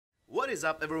is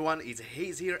up everyone, it's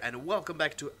Hayes here and welcome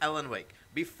back to Alan Wake.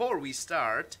 Before we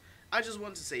start, I just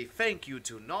want to say thank you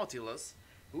to Nautilus,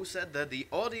 who said that the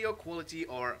audio quality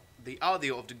or the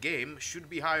audio of the game should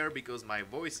be higher because my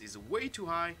voice is way too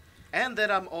high, and that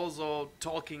I'm also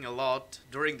talking a lot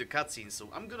during the cutscenes, so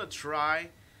I'm gonna try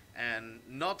and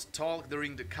not talk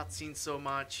during the cutscenes so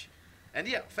much. And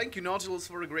yeah, thank you Nautilus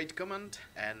for a great comment,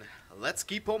 and let's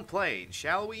keep on playing,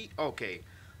 shall we? Okay,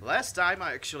 last time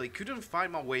I actually couldn't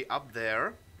find my way up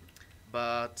there,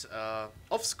 but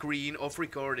off screen, off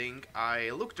recording,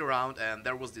 I looked around and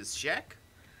there was this shack.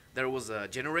 There was a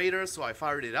generator, so I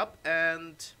fired it up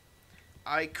and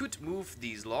I could move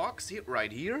these logs here,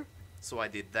 right here. So I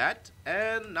did that,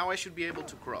 and now I should be able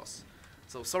to cross.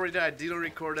 So sorry that I didn't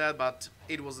record that, but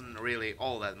it wasn't really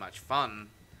all that much fun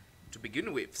to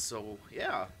begin with. So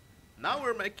yeah, now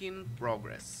we're making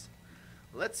progress.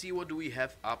 Let's see, what do we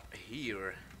have up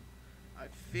here? I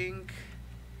think,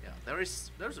 yeah, there's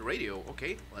a radio.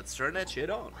 Okay, let's turn that shit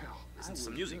on. Well, Listen to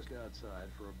some music. Just outside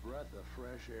for a breath of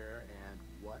fresh air, and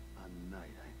what a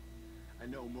night! I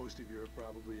know most of you are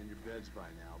probably in your beds by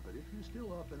now, but if you're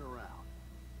still up and around,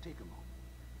 take a moment,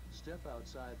 step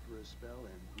outside for a spell,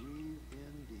 and breathe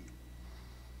in deep.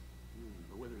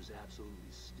 The weather is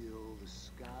absolutely still. The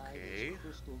sky is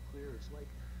crystal clear. It's like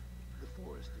the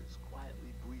forest is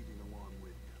quietly breathing along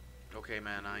with you. Okay,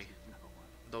 man, I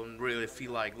don't really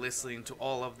feel like listening to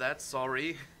all of that,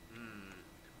 sorry.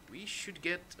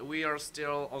 We are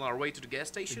still on our way to the gas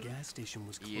station. The gas station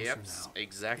was closer Yep, now.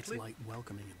 exactly. Its light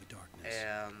welcoming in the darkness.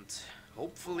 And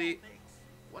hopefully...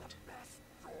 What?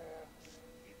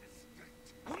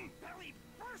 Belly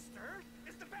Burster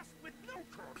is the best with no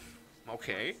cook.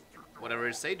 Okay, whatever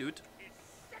you say, dude.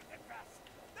 It's second best.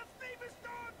 The famous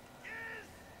dog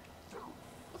is...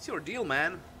 What's your deal,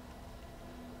 man?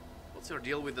 What's your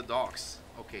deal with the dogs?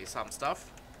 Okay, some stuff.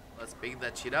 Let's pick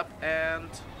that shit up and...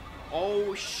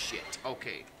 Oh shit,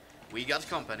 okay. We got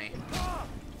company.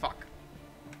 Fuck.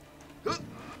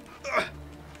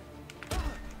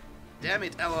 Damn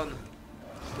it, Alan.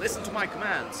 Listen to my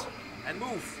commands and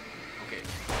move. Okay.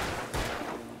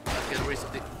 Let's get rid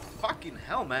of the... Fucking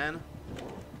hell, man.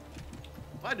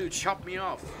 Why do you chop me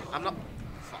off? I'm not...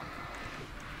 Fuck.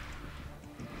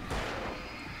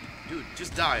 Dude,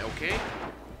 just die, okay?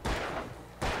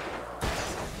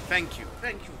 Thank you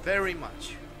very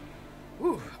much.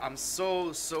 Whew, I'm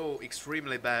so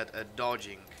extremely bad at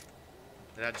dodging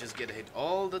that I just get hit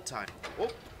all the time.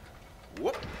 Whoop,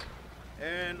 whoop,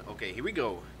 and okay, here we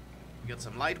go. We got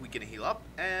some light, we can heal up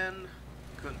and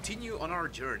continue on our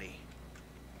journey.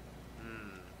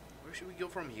 Where should we go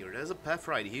from here? There's a path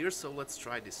right here, so let's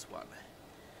try this one.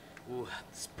 Ooh,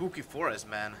 spooky forest,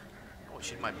 man. Oh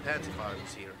shit, my pants if I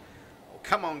was here. Oh,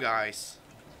 come on, guys.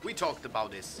 We talked about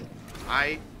this.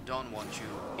 I don't want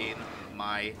you in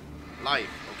my life,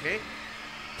 okay?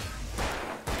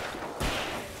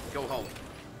 Go home.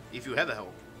 If you have a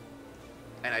home.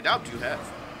 And I doubt you have.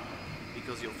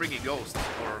 Because you're freaking ghost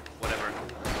or whatever.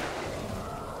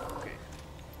 Okay.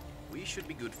 We should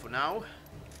be good for now.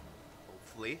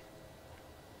 Hopefully.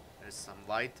 There's some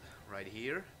light right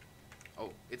here. Oh,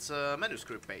 it's a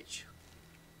manuscript page.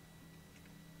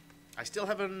 I still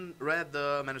haven't read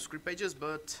the manuscript pages,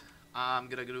 but I'm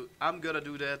gonna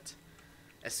do that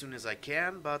as soon as I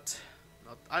can, but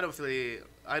I don't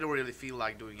really feel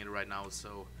like doing it right now,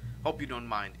 so hope you don't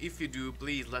mind. If you do,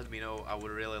 please let me know. I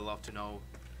would really love to know,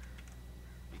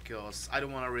 because I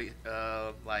don't want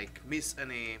to like miss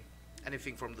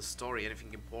anything from the story,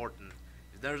 anything important.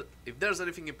 If there's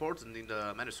anything important in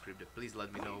the manuscript, please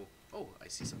let me know. Oh, I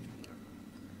see something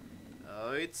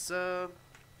there. It's a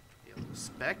yellow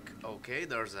speck. Okay,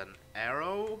 there's an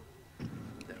arrow.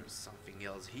 There's something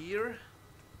else here.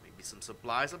 Maybe some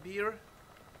supplies up here.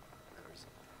 There's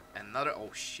another... Oh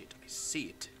shit, I see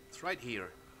it. It's right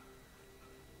here.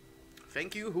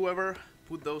 Thank you, whoever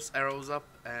put those arrows up,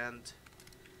 and...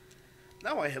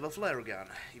 Now I have a flare gun,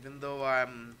 even though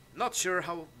I'm not sure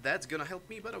how that's gonna help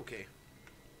me, but okay.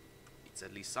 It's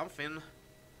at least something.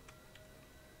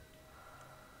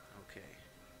 Okay.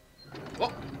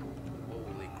 Oh!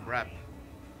 Holy crap.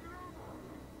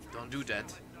 Don't do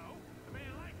that.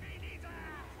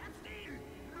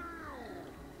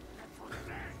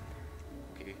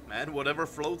 Okay, man, whatever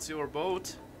floats your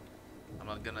boat. I'm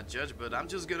not gonna judge, but I'm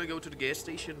just gonna go to the gas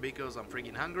station because I'm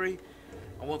freaking hungry.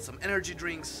 I want some energy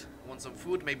drinks, I want some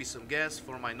food, maybe some gas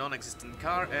for my non-existent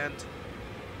car, and...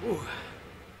 Whew.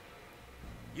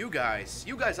 You guys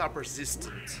are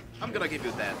persistent. I'm gonna give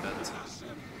you that, but...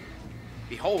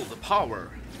 Behold the power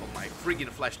of my freaking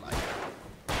flashlight.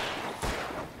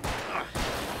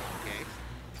 Okay.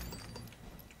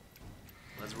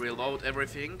 Let's reload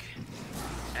everything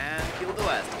and kill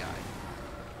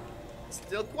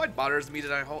Still quite bothers me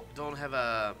that I don't have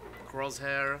a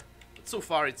crosshair. But so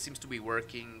far it seems to be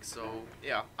working, so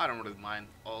yeah, I don't really mind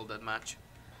all that much.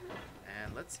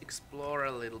 And let's explore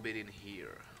a little bit in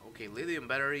here. Okay, lithium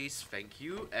batteries, thank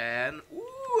you. And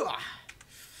ooh,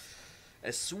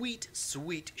 a sweet,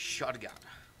 sweet shotgun.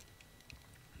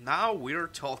 Now we're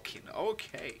talking.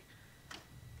 Okay.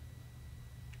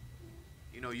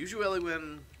 You know, usually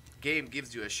when game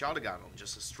gives you a shotgun or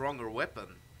just a stronger weapon,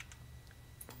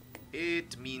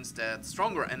 it means that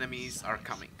stronger enemies are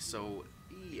coming. So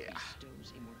yeah.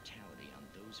 Bestows immortality on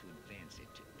those who advance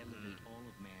it to elevate all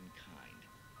of mankind.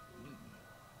 Newton,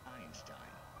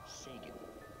 Einstein, Sagan,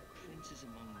 princes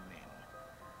among men.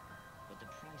 But the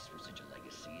price for such a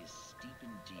legacy is steep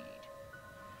indeed.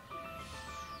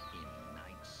 In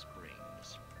Night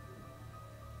Springs.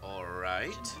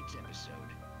 Alright. Tonight's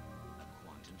episode, a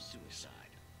quantum suicide.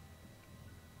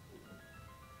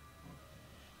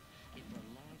 If our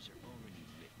lives are already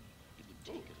written, it would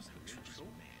take a courageous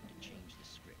man to change the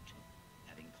script.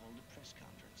 Having called a press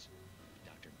conference,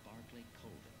 Dr. Barclay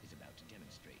Colvin is about to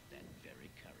demonstrate that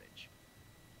very courage.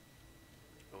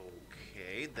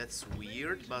 Okay, that's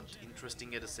weird, but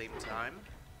interesting at the same time.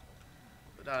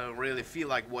 But I don't really feel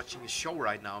like watching a show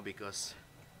right now because,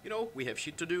 you know, we have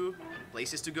shit to do,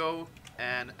 places to go,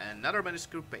 and another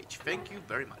manuscript page. Thank you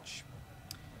very much.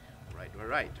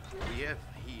 Right. We have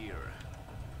here.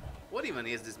 What even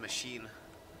is this machine?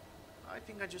 I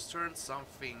think I just turned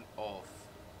something off.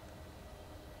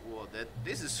 Whoa,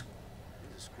 this is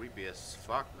creepy as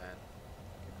fuck, man.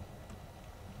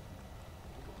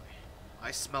 Boy,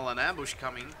 I smell an ambush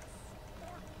coming.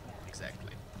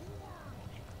 Exactly.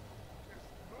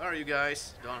 Where are you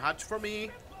guys? Don't hatch for me.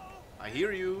 I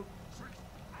hear you.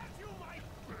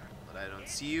 But I don't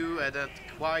see you, and that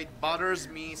quite bothers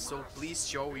me, so please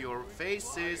show your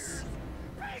faces.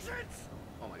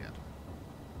 Oh my god.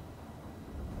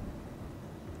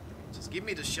 Just give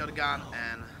me the shotgun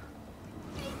and...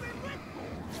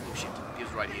 Oh shit, he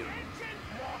was right here.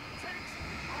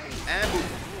 And boom.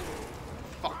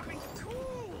 Fuck.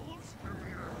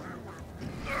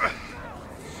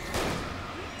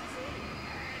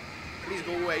 Please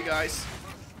go away, guys.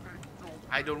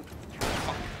 I don't...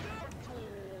 Fuck.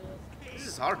 This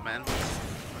is hard, man.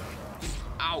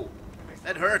 Ow.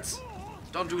 That hurts.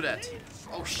 Don't do that.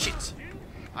 Oh shit.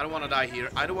 I don't want to die here.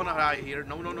 I don't want to die here.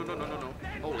 No.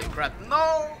 Holy crap.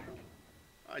 No!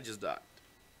 I just died.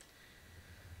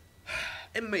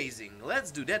 Amazing.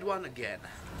 Let's do that one again.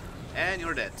 And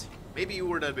you're dead. Maybe you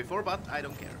were dead before, but I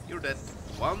don't care. You're dead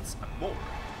once more.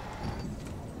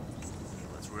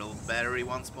 Let's roll battery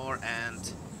once more and...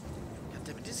 God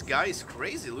damn it, this guy is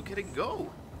crazy. Look at it go.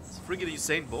 It's friggin'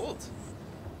 Usain Bolt.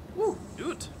 Woo,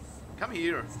 dude. Come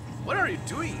here. What are you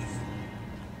doing?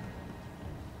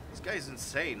 This guy is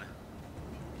insane.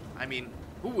 I mean,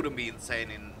 who wouldn't be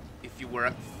insane if you were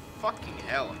a fucking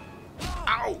hell?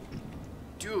 Ow!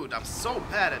 Dude, I'm so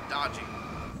bad at dodging.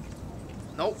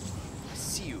 Nope. I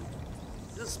see you.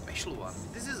 This is a special one.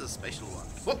 This is a special one.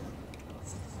 Whoa!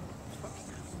 Fucking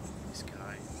hell. This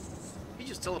guy. He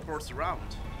just teleports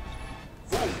around.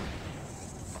 Boom!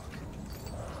 Fuck.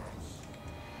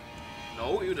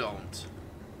 No, you don't.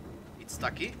 It's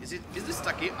Stucky. Is this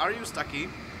Stucky? Are you Stucky?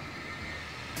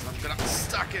 I'm gonna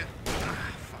stuck it.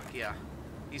 Ah, fuck yeah.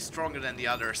 He's stronger than the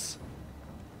others.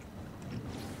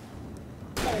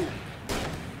 Boom!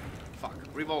 Fuck.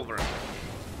 Revolver.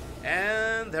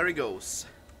 And there he goes.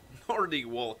 Nordic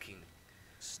walking.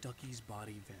 Stucky's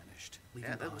body vanished, leaving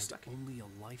Yeah, that was behind Stucky. only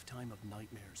a lifetime of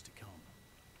nightmares to come.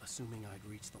 Assuming I'd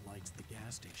reach the lights of the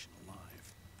gas station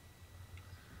alive.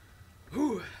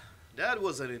 Whew. That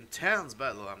was an intense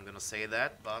battle, I'm gonna say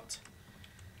that, but...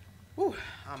 Whew,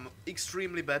 I'm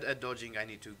extremely bad at dodging.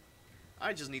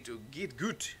 I just need to get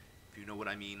good, if you know what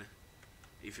I mean.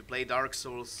 If you play Dark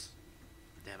Souls...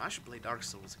 Damn, I should play Dark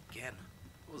Souls again.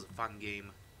 It was a fun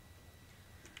game.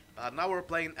 But now we're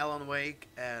playing Alan Wake,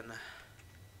 and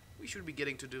we should be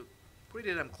getting to do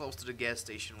pretty damn close to the gas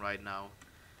station right now.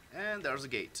 And there's a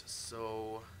gate,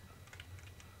 so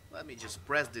let me just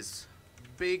press this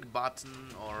big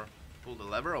button or pull the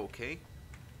lever, okay.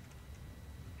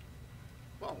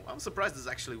 Well, I'm surprised it's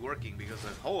actually working because a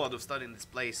whole lot of stuff in this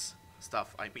place,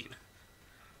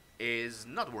 is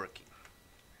not working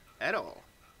at all.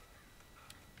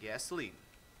 Gasoline.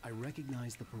 I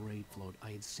recognized the parade float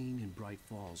I had seen in Bright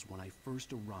Falls when I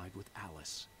first arrived with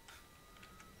Alice.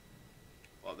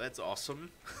 Well, that's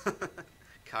awesome.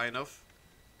 kind of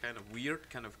weird,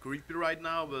 kind of creepy right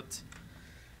now, but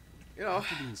you know.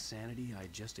 After the insanity I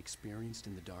had just experienced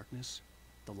in the darkness,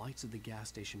 the lights of the gas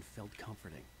station felt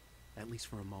comforting. At least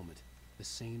for a moment. The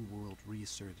sane world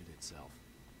reasserted itself.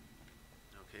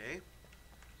 Okay.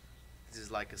 This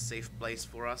is like a safe place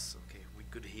for us. Okay, we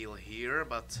could heal here,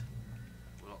 but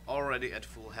we're already at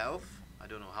full health. I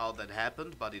don't know how that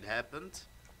happened, but it happened.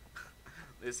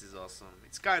 This is awesome.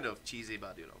 It's kind of cheesy,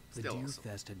 but you know, The still Deer awesome.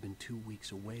 Fest had been 2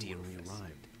 weeks away Deer when we Fest.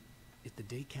 arrived. If the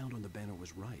day count on the banner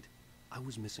was right, I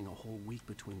was missing a whole week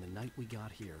between the night we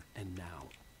got here and now.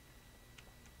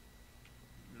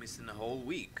 Missing a whole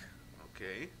week.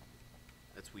 Okay,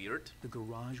 that's weird. The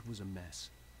garage was a mess.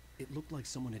 It looked like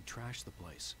someone had trashed the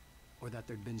place, or that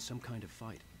there'd been some kind of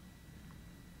fight.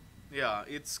 Yeah,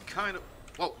 it's kind of.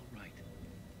 Whoa, All right.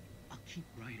 I'll keep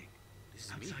writing. this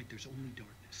is me. Outside, there's only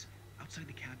darkness. Outside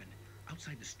the cabin,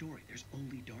 outside the story, there's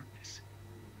only darkness.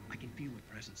 I can feel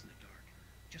her presence in the dark.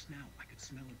 Just now, I could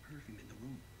smell her perfume in the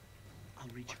room. I'll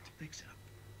reach her, fix it up.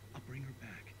 I'll bring her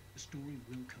back. The story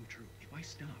will come true. If I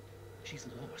stop, she's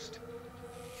lost.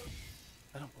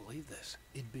 I don't believe this.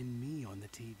 It'd been me on the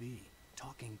TV,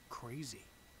 talking crazy.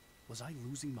 Was I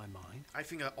losing my mind? I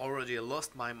think I already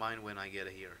lost my mind when I get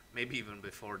here. Maybe even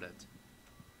before that.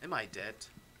 Am I dead?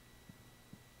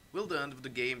 Will the end of the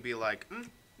game be like,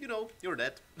 you know, you're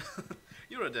dead.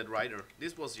 You're a dead writer.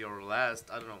 This was your last,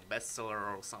 I don't know,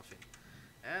 bestseller or something.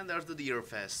 And there's the Deer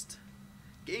Fest.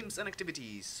 Games and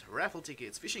activities, raffle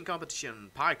tickets, fishing competition,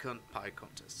 pie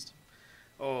contest.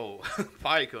 Oh,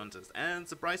 pie contest and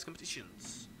surprise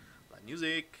competitions. Live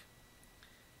music.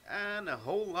 And a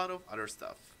whole lot of other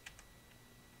stuff.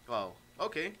 Wow,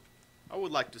 okay. I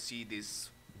would like to see this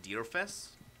Deer Fest,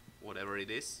 whatever it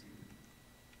is.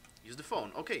 Use the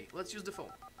phone. Okay, let's use the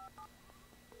phone.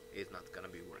 It's not gonna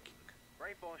be working.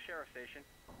 Rainbow Sheriff Station.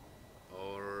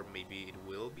 Or maybe it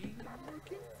will be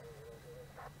working?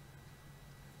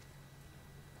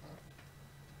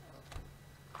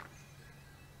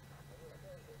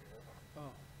 Oh,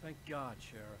 thank God,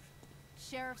 Sheriff.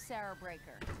 Sheriff Sarah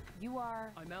Breaker, you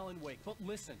are... I'm Alan Wake, but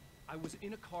listen, I was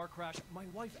in a car crash. My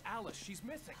wife, Alice, she's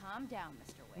missing. Calm down,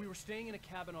 Mr. Wake. We were staying in a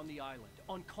cabin on the island,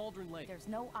 on Cauldron Lake. There's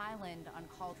no island on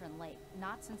Cauldron Lake,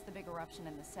 not since the big eruption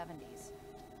in the 70s.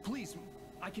 Please,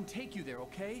 I can take you there,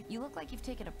 okay? You look like you've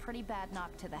taken a pretty bad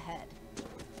knock to the head.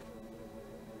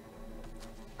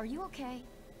 Are you okay?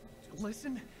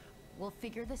 Listen. We'll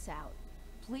figure this out.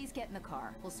 Please get in the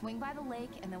car. We'll swing by the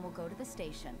lake and then we'll go to the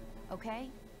station, okay?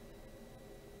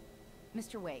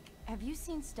 Mr. Wake, have you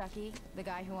seen Stucky, the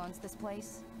guy who owns this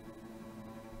place?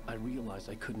 I realized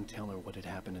I couldn't tell her what had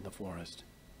happened in the forest.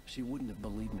 She wouldn't have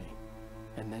believed me.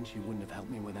 And then she wouldn't have helped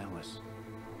me with Alice.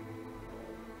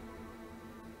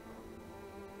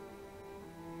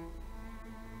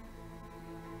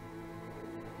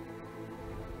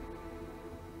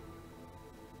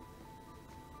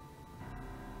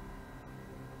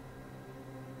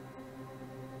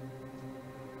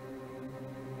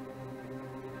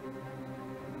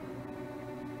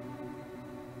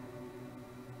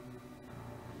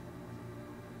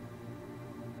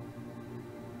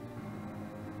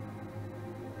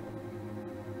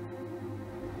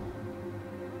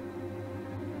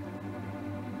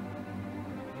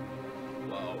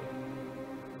 Wow.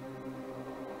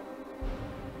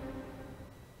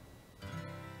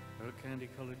 A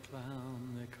candy-colored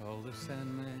clown they call the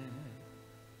Sandman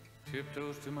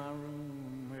tiptoes to my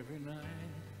room every night,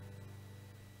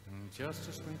 and just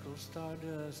to sprinkle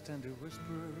stardust and to whisper,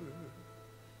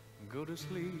 go to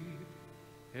sleep,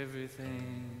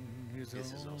 everything is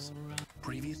This is awesome. all right.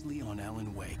 Previously on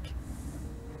Alan Wake.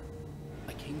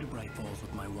 I came to Bright Falls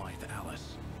with my wife,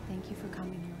 Alice. Thank you for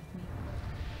coming here with me.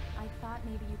 I thought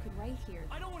maybe you could write here.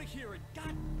 I don't want to hear it.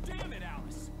 God damn it,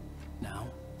 Alice. Now,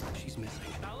 she's missing.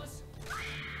 Alice?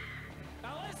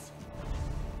 Alice?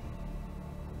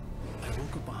 I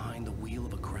woke up behind the wheel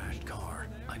of a crashed car.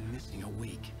 I'm missing a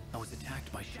week. I was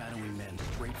attacked by shadowy men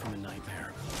straight from a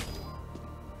nightmare.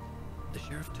 The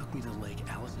sheriff took me to the lake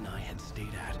Alice and I had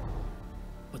stayed at,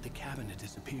 but the cabin had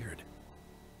disappeared.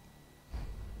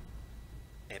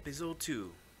 Episode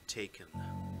 2, Taken.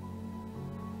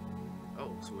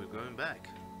 Oh, so we're going back.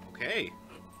 Okay.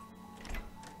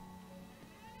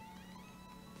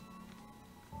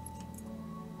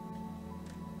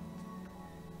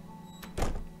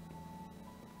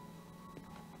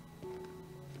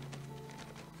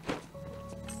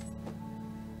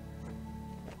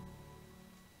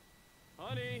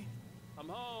 Honey, I'm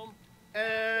home.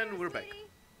 And we're back.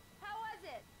 How was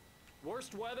it?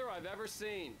 Worst weather I've ever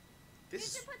seen. This You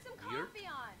is should put some weird. coffee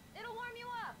on. It'll warm you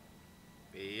up.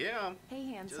 Yeah. Hey,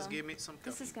 handsome. Just give me some coffee.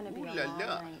 This is gonna be Ooh a la long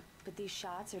la. night, but these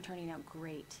shots are turning out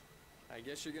great. I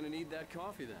guess you're gonna need that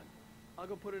coffee then. I'll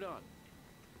go put it on.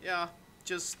 Yeah,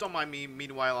 just don't mind me.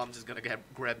 Meanwhile, I'm just gonna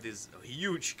grab this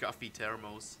huge coffee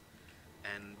thermos.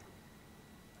 And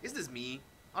is this me?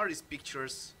 Are these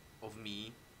pictures of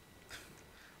me?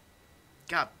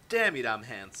 God damn it, I'm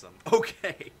handsome.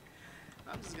 Okay.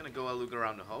 I'm just gonna go and look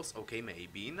around the house. Okay,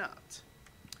 maybe not.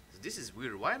 This is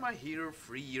weird. Why am I here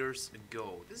 3 years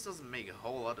ago? This doesn't make a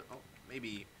whole lot of... Oh,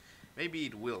 maybe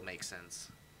it will make sense.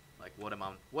 Like, what am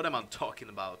I talking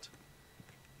about?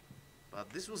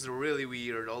 But this was really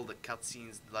weird. All the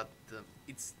cutscenes that...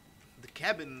 the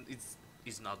cabin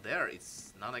is not there.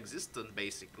 It's non-existent,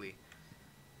 basically.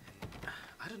 And,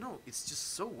 I don't know. It's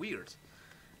just so weird.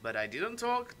 But I didn't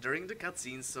talk during the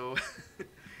cutscene, so...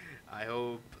 I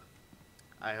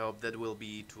hope that will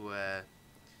be to...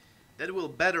 that will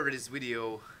better this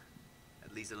video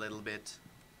at least a little bit.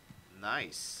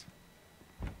 Nice.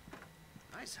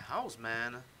 Nice house,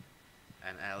 man.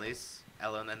 And Alice.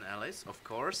 Ellen and Alice, of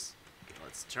course. Okay,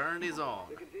 let's turn this on.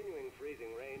 The continuing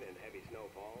freezing rain and heavy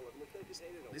snowfall have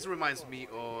necessitated This reminds me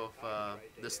of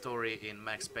the story in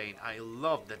Max Payne. I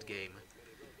love that game.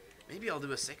 Maybe I'll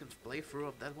do a second playthrough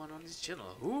of that one on this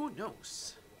channel. Who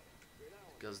knows?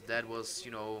 Because that was,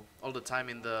 you know, all the time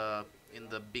in the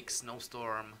big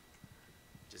snowstorm.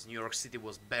 Just New York City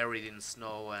was buried in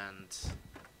snow, and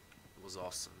it was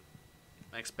awesome.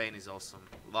 Max Payne is awesome.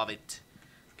 Love it.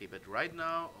 Okay, but right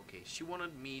now, okay, she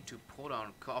wanted me to put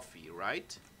on coffee,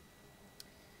 right?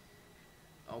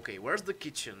 Okay, where's the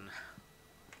kitchen?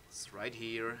 It's right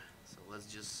here. So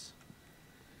let's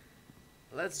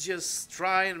just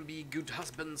try and be good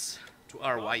husbands to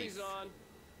our wife. On.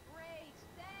 Great,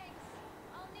 thanks.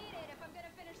 I'll need it if I'm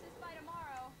gonna finish this by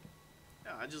tomorrow.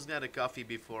 Yeah, I just got a coffee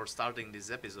before starting this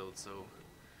episode, so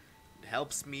it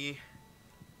helps me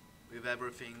with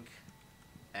everything.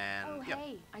 And Oh, yeah.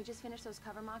 hey, I just finished those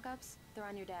cover mock-ups. They're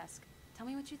on your desk. Tell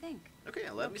me what you think. Okay,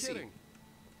 No let me see. kidding.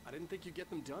 I didn't think you'd get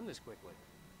them done this quickly.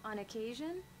 On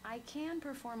occasion, I can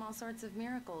perform all sorts of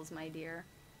miracles, my dear.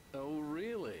 Oh,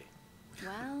 really?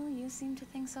 Well, you seemed to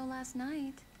think so last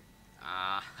night.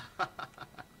 Ah.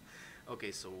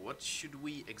 Okay, so what should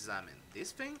we examine?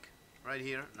 This thing? Right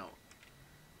here? No.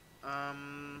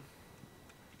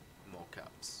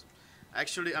 Mock-ups.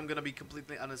 Actually, I'm gonna be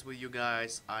completely honest with you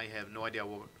guys. I have no idea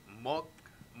what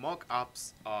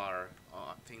mock-ups are.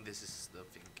 Oh, I think this is the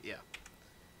thing. Yeah.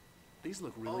 These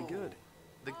look really good.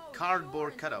 The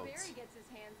cardboard sure, cutouts. Barry gets his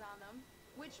hands on them,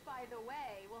 which, by the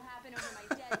way, will happen over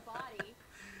my dead body.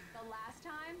 The last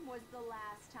time was the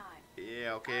last time.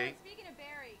 Yeah. Okay. Speaking of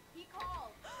Barry, he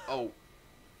called. Oh.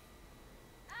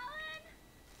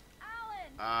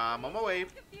 Alan, I'm on my way.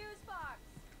 the fuse box.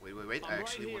 Wait. I'm I right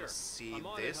actually want here. to see I'm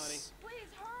on it, honey. this.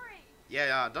 Please hurry.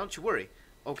 Yeah, don't you worry.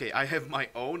 Okay, I have my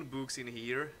own books in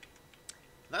here.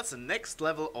 That's the next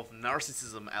level of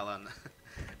narcissism, Alan.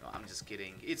 No, I'm just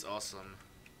kidding. It's awesome.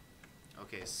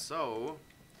 Okay, so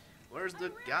where's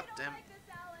the goddamn...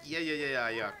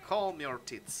 Yeah. Calm your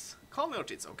tits. Calm your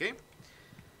tits, okay?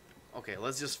 Okay,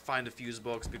 let's just find the fuse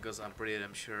box because I'm pretty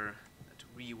damn sure that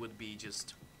we would be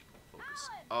just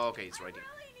focused. Oh, okay, it's right here.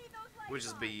 We'll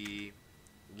just be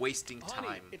wasting Honey,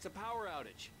 time. it's a power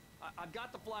outage. I've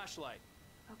got the flashlight.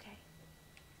 Okay.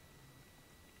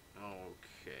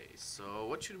 Okay, so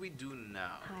what should we do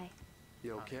now? Hi.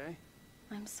 You okay?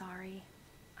 I'm sorry.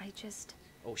 I just...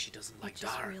 Oh, she doesn't It like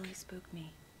just dark. really spooked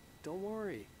me. Don't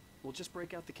worry. We'll just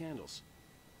break out the candles.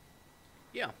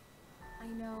 Yeah, I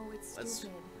know it's let's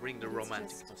stupid. bring the but it's romantic.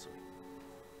 just- Oh, sorry.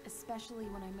 especially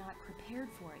when I'm not prepared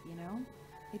for it, you know?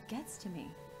 It gets to me.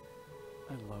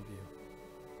 I love you.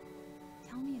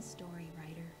 Tell me a story,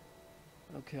 writer.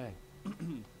 Okay.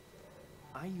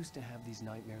 I used to have these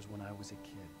nightmares when I was a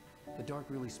kid. The dark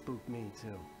really spooked me,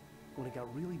 too. When it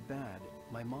got really bad,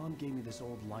 my mom gave me this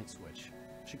old light switch.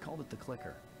 She called it the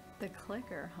clicker. The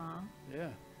clicker, huh? Yeah.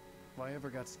 If I ever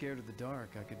got scared of the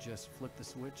dark, I could just flip the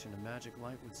switch and a magic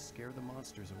light would scare the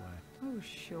monsters away. Oh,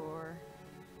 sure.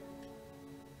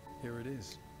 Here it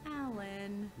is.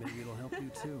 Alan. Maybe it'll help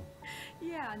you, too.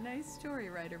 Yeah, nice story,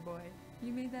 writer boy.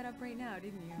 You made that up right now,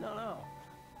 didn't you? No.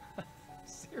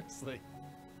 Seriously.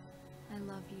 I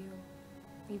love you,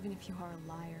 even if you are a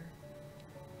liar.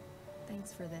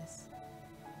 Thanks for this.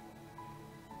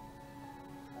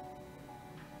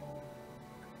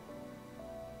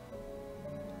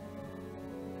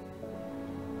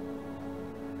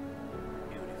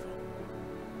 Beautiful.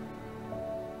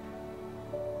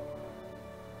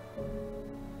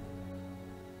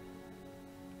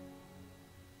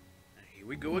 Here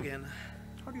we go again.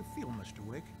 How do you feel, Mr.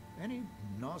 Wake? Any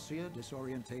nausea,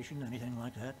 disorientation, anything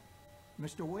like that?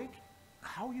 Mr. Wake,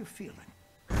 how are you feeling?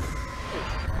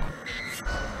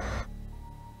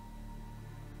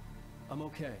 I'm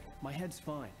okay. My head's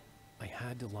fine. I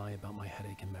had to lie about my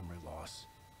headache and memory loss.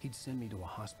 He'd send me to a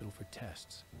hospital for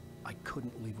tests. I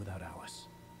couldn't leave without Alice.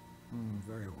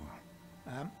 Very well.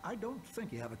 I don't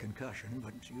think you have a concussion,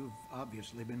 but you've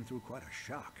obviously been through quite a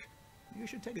shock. You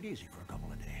should take it easy for a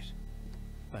couple of days.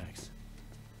 Thanks.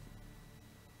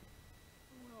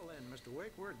 Well then, Mr.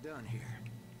 Wake, we're done here.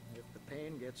 If the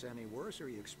pain gets any worse or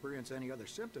you experience any other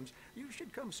symptoms, you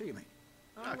should come see me.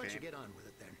 I'll let Okay. you get on with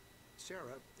it then. Sarah,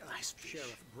 Nice fish.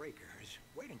 Sheriff Breaker, is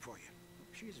waiting for you.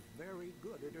 She's very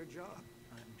good at her job.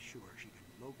 I'm sure she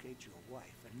can locate your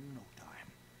wife in no time.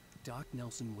 Doc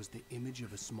Nelson was the image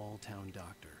of a small-town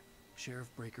doctor.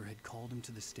 Sheriff Breaker had called him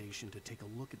to the station to take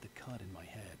a look at the cut in my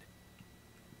head.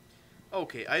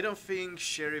 Okay, I don't think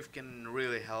Sheriff can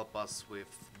really help us with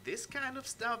this kind of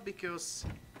stuff because,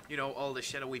 you know, all the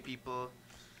shadowy people.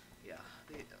 Yeah,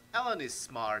 Alan is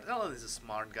smart. Alan is a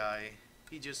smart guy.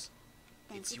 He just...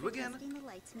 Thank It's you you for again? testing the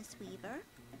lights, Miss Weaver.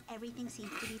 Everything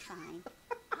seems to be fine.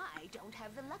 I don't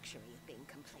have the luxury of being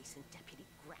complacent, Deputy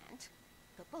Grant.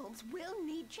 The bulbs will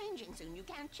need changing soon. You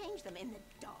can't change them in the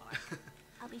dark.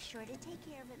 I'll be sure to take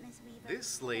care of it, Miss Weaver.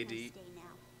 This Have a nice lady... day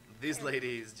now. This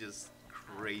lady is just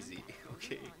crazy.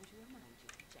 Okay.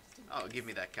 Oh, give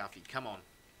me that coffee. Come on.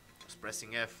 I was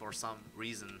pressing F for some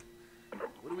reason.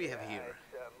 What do we have here?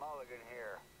 It's Mulligan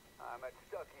here. I'm at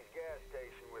Stucky's gas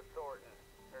station with Thornton.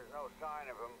 There's no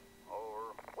sign of him.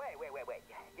 Over. Wait.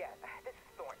 Yeah, this is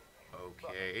Thornton.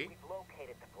 Okay. Look, we've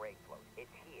located the brake float.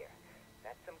 It's here.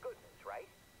 That's some good news, right?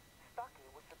 Stucky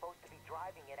was supposed to be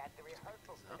driving it at the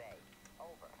rehearsals today.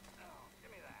 Over. Oh,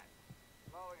 give me that.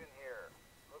 Mulligan here.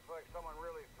 Looks like someone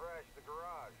really thrashed the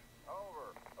garage.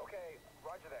 Over. Okay,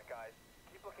 roger that, guys.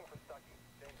 Keep looking for Stucky.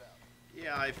 James out.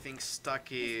 Yeah, I think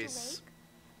Stucky Mr. is... Lake,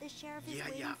 the sheriff is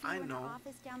waiting for I you in her know.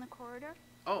 office down the corridor.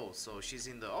 Oh, so she's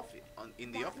in the office.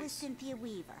 In the That was office. Cynthia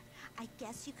Weaver. I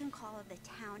guess you can call her the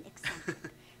town eccentric.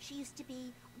 She used to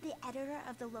be the editor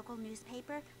of the local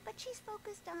newspaper, but she's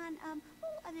focused on,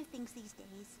 other things these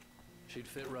days. She'd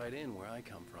fit right in where I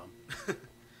come from.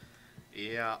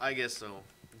 Yeah, I guess so.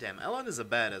 Damn, Alan is a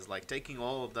badass, like taking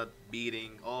all of that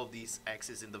beating, all of these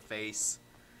axes in the face,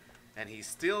 and he's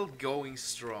still going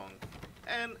strong.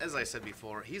 And as I said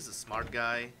before, he's a smart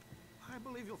guy. I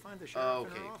believe you'll find the sheriff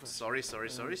in Okay, her office. sorry.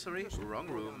 Just Wrong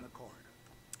go room. down the corridor.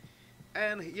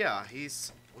 And yeah,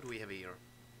 he's... What do we have here?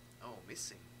 Oh,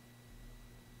 missing.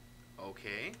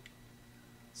 Okay.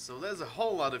 So there's a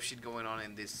whole lot of shit going on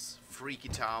in this freaky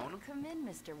town. Come in,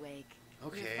 Mr. Wake.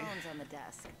 Okay. Your phone's on the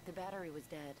desk. The battery was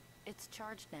dead. It's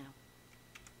charged now.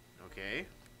 Okay.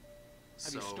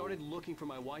 Have you started looking for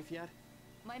my wife yet?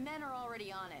 My men are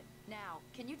already on it. Now,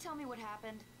 can you tell me what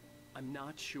happened? I'm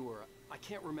not sure. I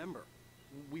can't remember.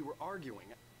 We were arguing.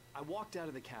 I walked out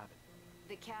of the cabin.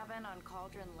 The cabin on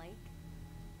Cauldron Lake?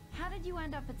 How did you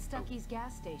end up at Stucky's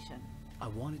gas station? I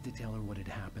wanted to tell her what had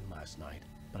happened last night,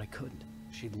 but I couldn't.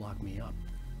 She'd lock me up.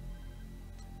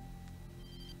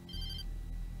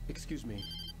 Excuse me.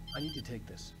 I need to take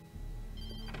this.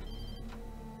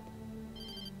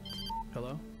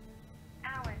 Hello?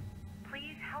 Alan,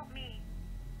 please help me.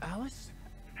 Alice?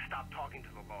 Stop talking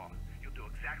to the law. You'll do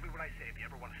exactly what I say if you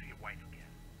ever want to see your wife again.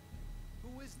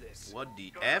 Who is this? What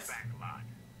the Go to F? the back lot.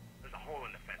 There's a hole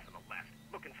in the fence on the left.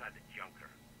 Look inside the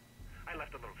junker. I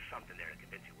left a little something there to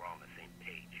convince you we're all on the same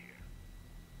page here.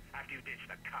 After you ditch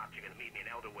the cops, you're gonna meet me in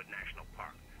Elderwood National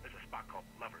Park. There's a spot called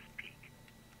Lover's Peak.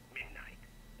 Midnight.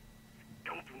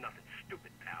 Don't do nothing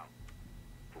stupid, pal.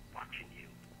 We're watching you.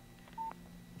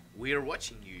 We're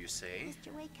watching you, you say?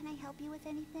 Mr. Wake, can I help you with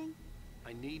anything?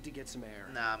 I need to get some air.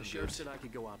 Nah, I'm the sheriff good. said I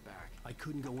could go out back. I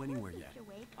couldn't go anywhere yet. Mr.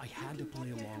 Wake, I you had to can play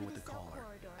get there along through with the the cell caller.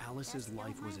 corridor. Alice's That's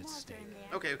life Bill was at Walter stake. in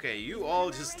there. Okay, you all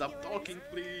just stop talking,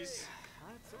 please.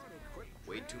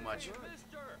 Way too much.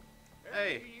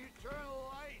 Hey.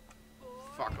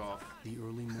 Fuck off. The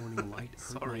early morning light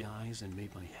hurt Sorry. my eyes and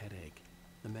made my head ache.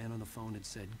 The man on the phone had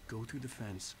said, go through the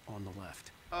fence on the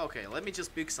left. Okay, let me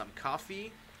just pick some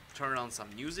coffee, turn on some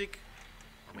music.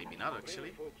 Or maybe not,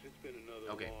 actually.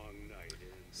 Okay.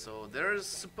 So there's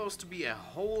supposed to be a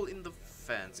hole in the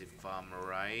fence, if I'm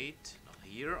right. Not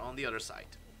here, on the other side.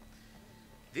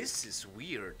 This is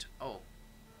weird. Oh,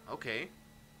 okay.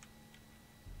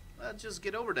 Let's just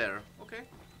get over there. Okay.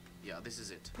 Yeah, this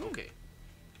is it. Okay.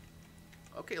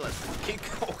 Okay, let's kick.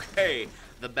 Okay,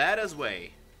 the badass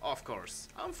way. Of course.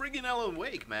 I'm freaking Alan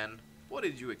Wake, man. What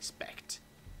did you expect?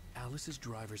 Alice's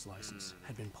driver's license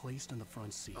had been placed on the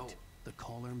front seat. Oh. The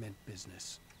caller meant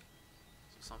business.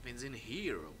 So something's in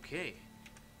here, okay.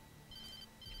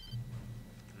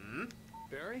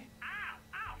 Barry?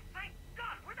 Ow! Thank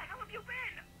God! Where the hell have you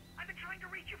been? I've been trying to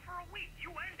reach you for a week, you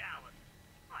and Alice.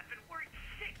 I've been worried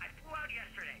sick. I flew out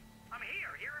yesterday. I'm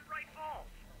here in Bright Falls.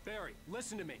 Barry,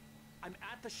 listen to me. I'm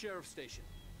at the sheriff's station.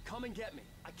 Come and get me.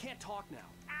 I can't talk now.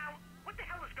 Ow! What the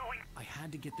hell is going on? I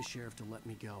had to get the sheriff to let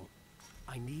me go.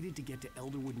 I needed to get to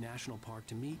Elderwood National Park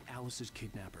to meet Alice's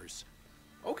kidnappers.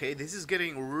 Okay, this is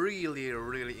getting really,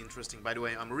 really interesting. By the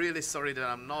way, I'm really sorry that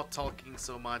I'm not talking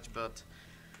so much, but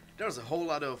there's a whole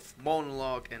lot of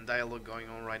monologue and dialogue going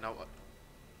on right now.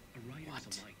 A writer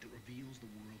is a light that reveals the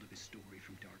world of his story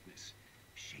from darkness,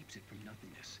 shapes it from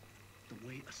nothingness. The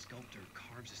way a sculptor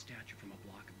carves a statue from a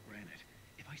block of granite.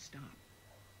 If I stop,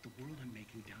 the world I'm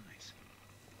making dies.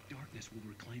 Darkness will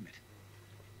reclaim it.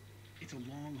 It's a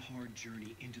long, hard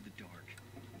journey into the dark.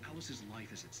 Alice's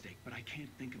life is at stake, but I can't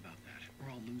think about that, or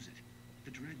I'll lose it.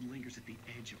 The dread lingers at the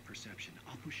edge of perception.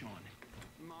 I'll push on.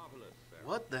 Marvelous, Sarah.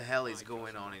 What the hell is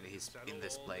going on in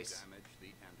this place?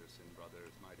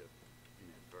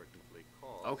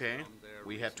 Okay,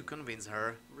 we have to convince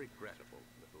her.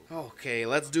 Okay,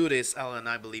 let's do this, Alan.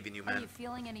 I believe in you, Are man. you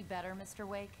feeling any better, Mr.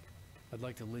 Wake? I'd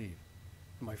like to leave.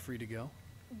 Am I free to go?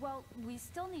 Well, we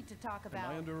still need to talk about...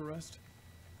 Am I under arrest?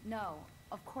 No,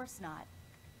 of course not.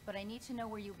 But I need to know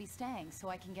where you'll be staying so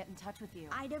I can get in touch with you.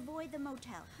 I'd avoid the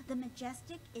motel. The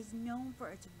Majestic is known for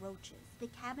its roaches. The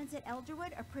cabins at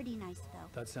Elderwood are pretty nice, though.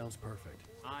 That sounds perfect.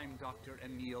 I'm Dr.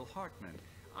 Emil Hartman.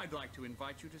 I'd like to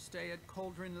invite you to stay at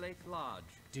Cauldron Lake Lodge.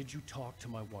 Did you talk to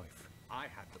my wife? I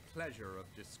had the pleasure of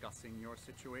discussing your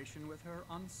situation with her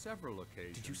on several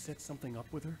occasions. Did you set something up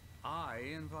with her? I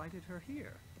invited her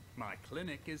here. My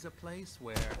clinic is a place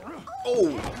where...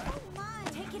 Oh!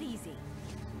 Take it easy.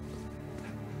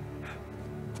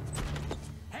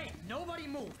 Hey, nobody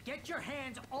move. Get your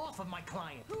hands off of my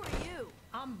client. Who are you?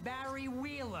 I'm Barry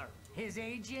Wheeler, his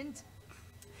agent.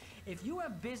 If you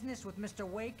have business with Mr.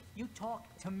 Wake, you talk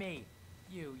to me.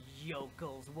 You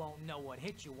yokels won't know what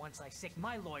hit you once I sick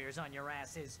my lawyers on your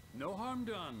asses. No harm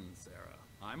done, Sarah.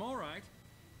 I'm all right.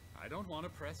 I don't want to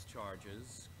press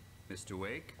charges. Mr.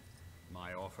 Wake,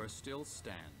 my offer still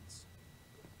stands.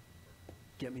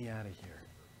 Get me out of here.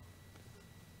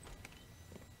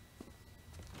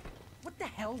 What the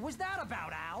hell was that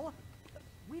about, Al?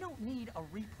 We don't need a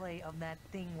replay of that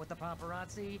thing with the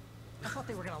paparazzi. I thought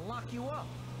they were gonna lock you up.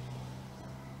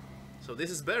 So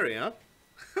this is Barry, huh?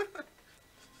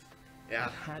 Yeah.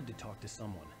 I had to talk to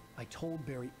someone. I told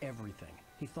Barry everything.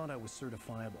 He thought I was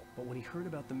certifiable, but when he heard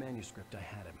about the manuscript, I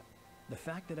had him. The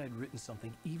fact that I'd written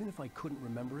something, even if I couldn't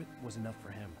remember it, was enough for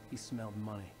him. He smelled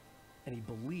money. And he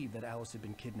believed that Alice had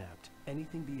been kidnapped.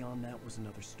 Anything beyond that was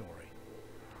another story.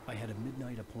 I had a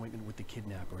midnight appointment with the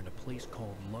kidnapper in a place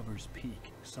called Lover's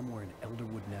Peak, somewhere in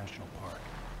Elderwood National Park.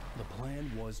 The plan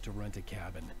was to rent a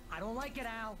cabin. I don't like it,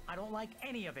 Al. I don't like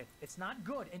any of it. It's not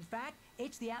good. In fact,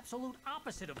 it's the absolute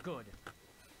opposite of good.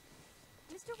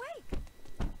 Mr. Wake!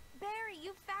 Barry,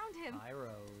 you found him. Hi,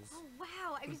 Rose. Oh,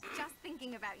 wow. I was just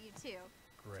thinking about you, too.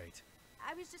 Great.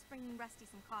 I was just bringing Rusty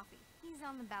some coffee. He's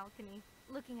on the balcony,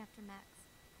 looking after Max.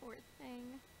 Poor thing.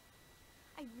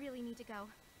 I really need to go.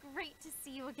 Great to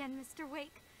see you again, Mr.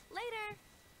 Wake.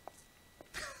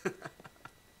 Later!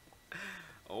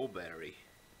 Oh, Barry.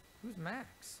 Who's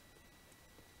Max?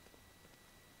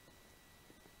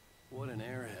 What an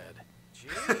airhead.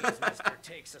 Jeez, Mister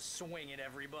takes a swing at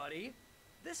everybody.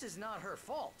 This is not her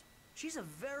fault. She's a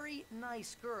very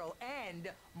nice girl and,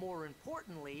 more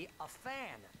importantly, a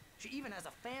fan. She even has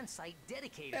a fan site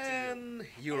dedicated to you. And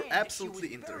you're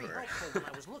absolutely into very her. helpful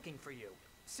when I was looking for you.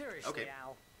 Seriously, Okay.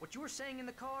 Al, what you were saying in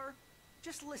the car,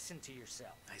 just listen to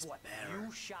yourself. Nice What, bear.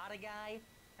 you shot a guy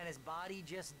and his body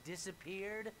just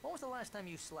disappeared? When was the last time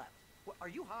you slept? What, are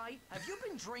you high? Have you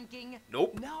been drinking?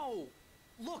 Nope. No!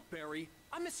 Look, Barry,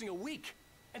 I'm missing a week,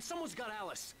 and someone's got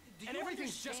Alice. Do and you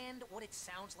everything's understand what it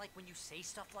sounds like when you say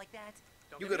stuff like that?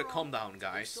 Don't You get me gotta wrong, calm down, it's a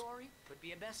good guys. Story could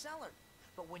be a bestseller,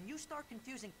 but when you start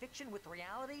confusing fiction with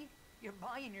reality, you're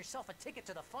buying yourself a ticket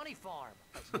to the funny farm.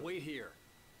 Wait here.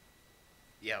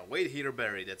 Yeah, wait here,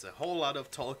 Barry. That's a whole lot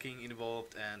of talking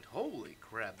involved, and holy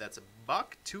crap, that's a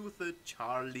buck-toothed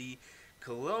Charlie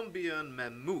Colombian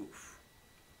mammoth.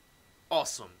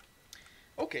 Awesome.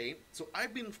 Okay, so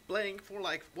I've been playing for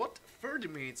like, what, 30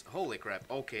 minutes? Holy crap.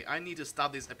 Okay, I need to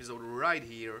stop this episode right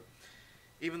here.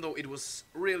 Even though it was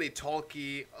really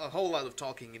talky, a whole lot of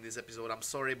talking in this episode, I'm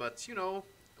sorry, but you know,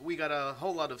 we got a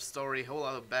whole lot of story, whole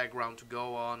lot of background to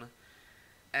go on.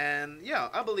 And yeah,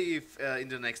 I believe in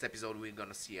the next episode we're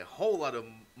gonna see a whole lot of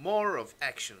more of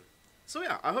action. So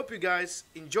yeah, I hope you guys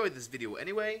enjoyed this video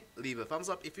anyway. Leave a thumbs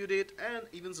up if you did, and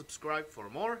even subscribe for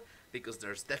more, because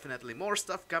there's definitely more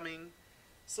stuff coming.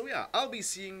 So yeah, I'll be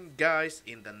seeing you guys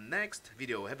in the next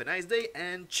video. Have a nice day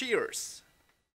and cheers!